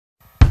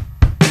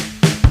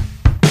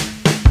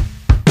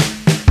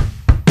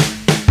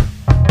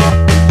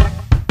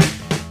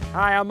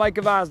Hi, I'm Mike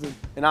Gavazden.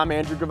 And I'm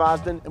Andrew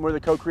Gavazden, and we're the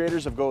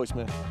co-creators of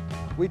Goaliesmith.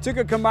 We took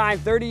a combined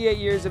 38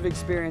 years of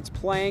experience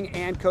playing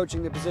and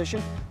coaching the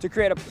position to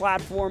create a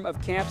platform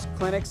of camps,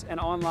 clinics, and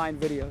online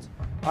videos.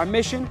 Our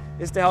mission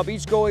is to help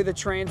each goalie that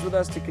trains with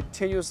us to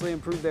continuously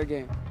improve their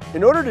game.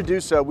 In order to do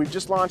so, we've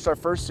just launched our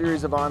first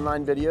series of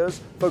online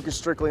videos focused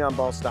strictly on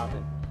ball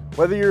stopping.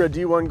 Whether you're a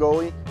D1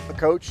 goalie, a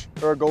coach,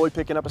 or a goalie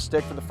picking up a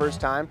stick for the first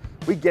time,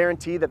 we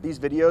guarantee that these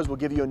videos will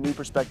give you a new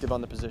perspective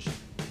on the position.